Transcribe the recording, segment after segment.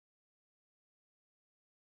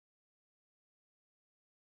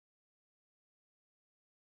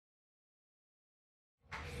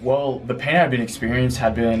Well, the pain I'd been experienced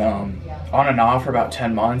had been on and off for about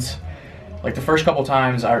 10 months. Like the first couple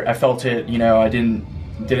times I felt it, I didn't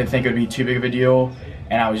think it would be too big of a deal,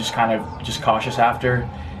 and I was just kind of just cautious after.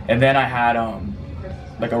 And then I had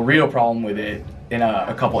like a real problem with it in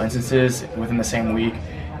a couple instances within the same week.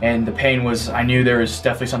 And the pain was, I knew there was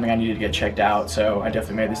definitely something I needed to get checked out, so I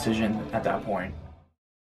definitely made a decision at that point.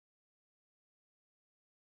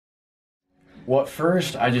 Well, at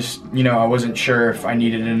first, I just, I wasn't sure if I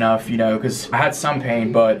needed enough, because I had some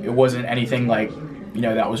pain, but it wasn't anything like,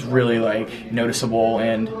 that was really like noticeable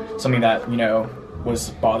and something that,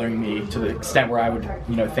 was bothering me to the extent where I would,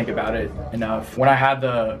 think about it enough. When I had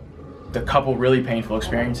the couple really painful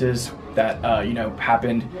experiences that,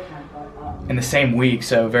 happened in the same week,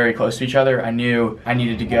 so very close to each other, I knew I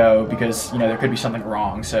needed to go because, there could be something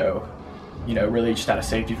wrong. So, really just out of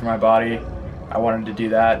safety for my body, I wanted to do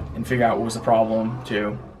that and figure out what was the problem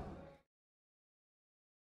too.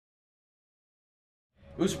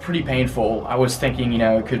 It was pretty painful. I was thinking,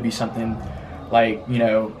 it could be something like,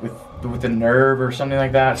 with the nerve or something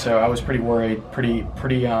like that. So I was pretty worried, pretty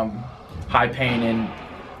high pain and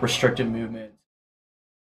restricted movement.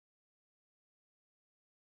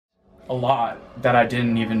 A lot that I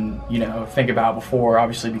didn't even, think about before,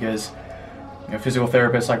 obviously, because, physical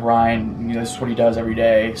therapists like Ryan, this is what he does every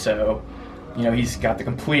day. So, he's got the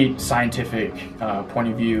complete scientific point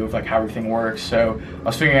of view of like how everything works. So I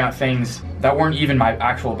was figuring out things that weren't even my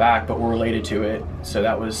actual back, but were related to it. So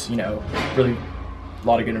that was, really a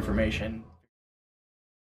lot of good information.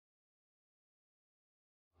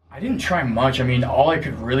 I didn't try much. I mean, all I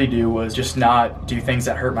could really do was just not do things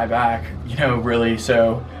that hurt my back, really.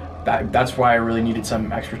 So that's why I really needed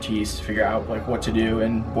some expertise to figure out like what to do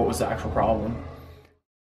and what was the actual problem.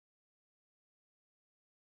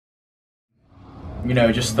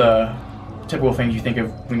 Just the typical things you think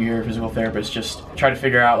of when you're a physical therapist, just try to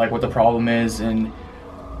figure out like what the problem is and,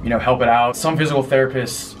 help it out. Some physical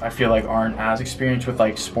therapists I feel like aren't as experienced with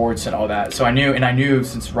like sports and all that. So I knew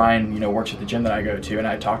since Ryan, works at the gym that I go to and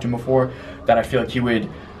I talked to him before, that I feel like he would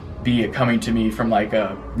be coming to me from like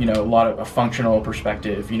a lot of a functional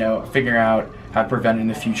perspective, figuring out how to prevent it in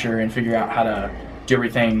the future and figure out how to do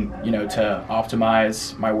everything, to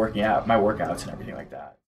optimize my workouts and everything like that.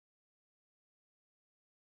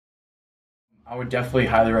 I would definitely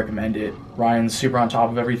highly recommend it. Ryan's super on top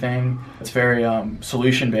of everything. It's very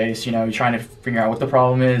solution based, you're trying to figure out what the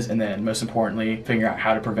problem is and then most importantly, figure out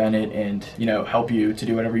how to prevent it and, help you to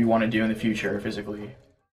do whatever you want to do in the future physically.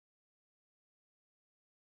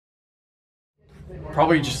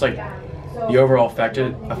 Probably just like the overall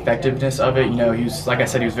effectiveness of it. He was, like I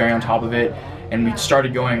said, he was very on top of it, and we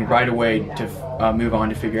started going right away to move on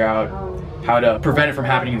to figure out how to prevent it from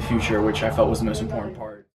happening in the future, which I felt was the most important part.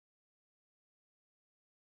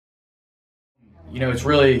 It's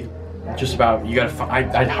really just about,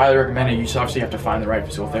 I'd highly recommend it. You just obviously have to find the right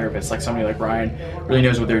physical therapist, like somebody like Ryan really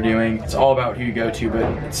knows what they're doing. It's all about who you go to, but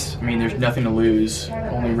there's nothing to lose,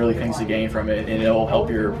 only really things to gain from it, and it'll help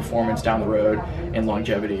your performance down the road and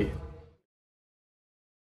longevity.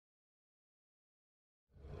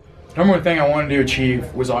 The number one thing I wanted to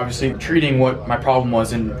achieve was obviously treating what my problem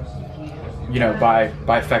was and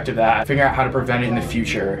by effect of that, figuring out how to prevent it in the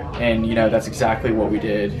future. And that's exactly what we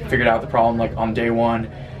did. Figured out the problem like on day one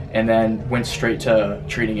and then went straight to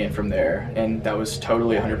treating it from there. And that was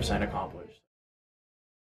totally 100% accomplished.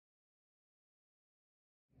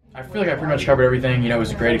 I feel like I pretty much covered everything. It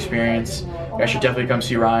was a great experience. I should definitely come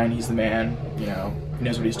see Ryan. He's the man. He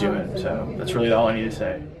knows what he's doing. So that's really all I need to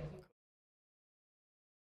say.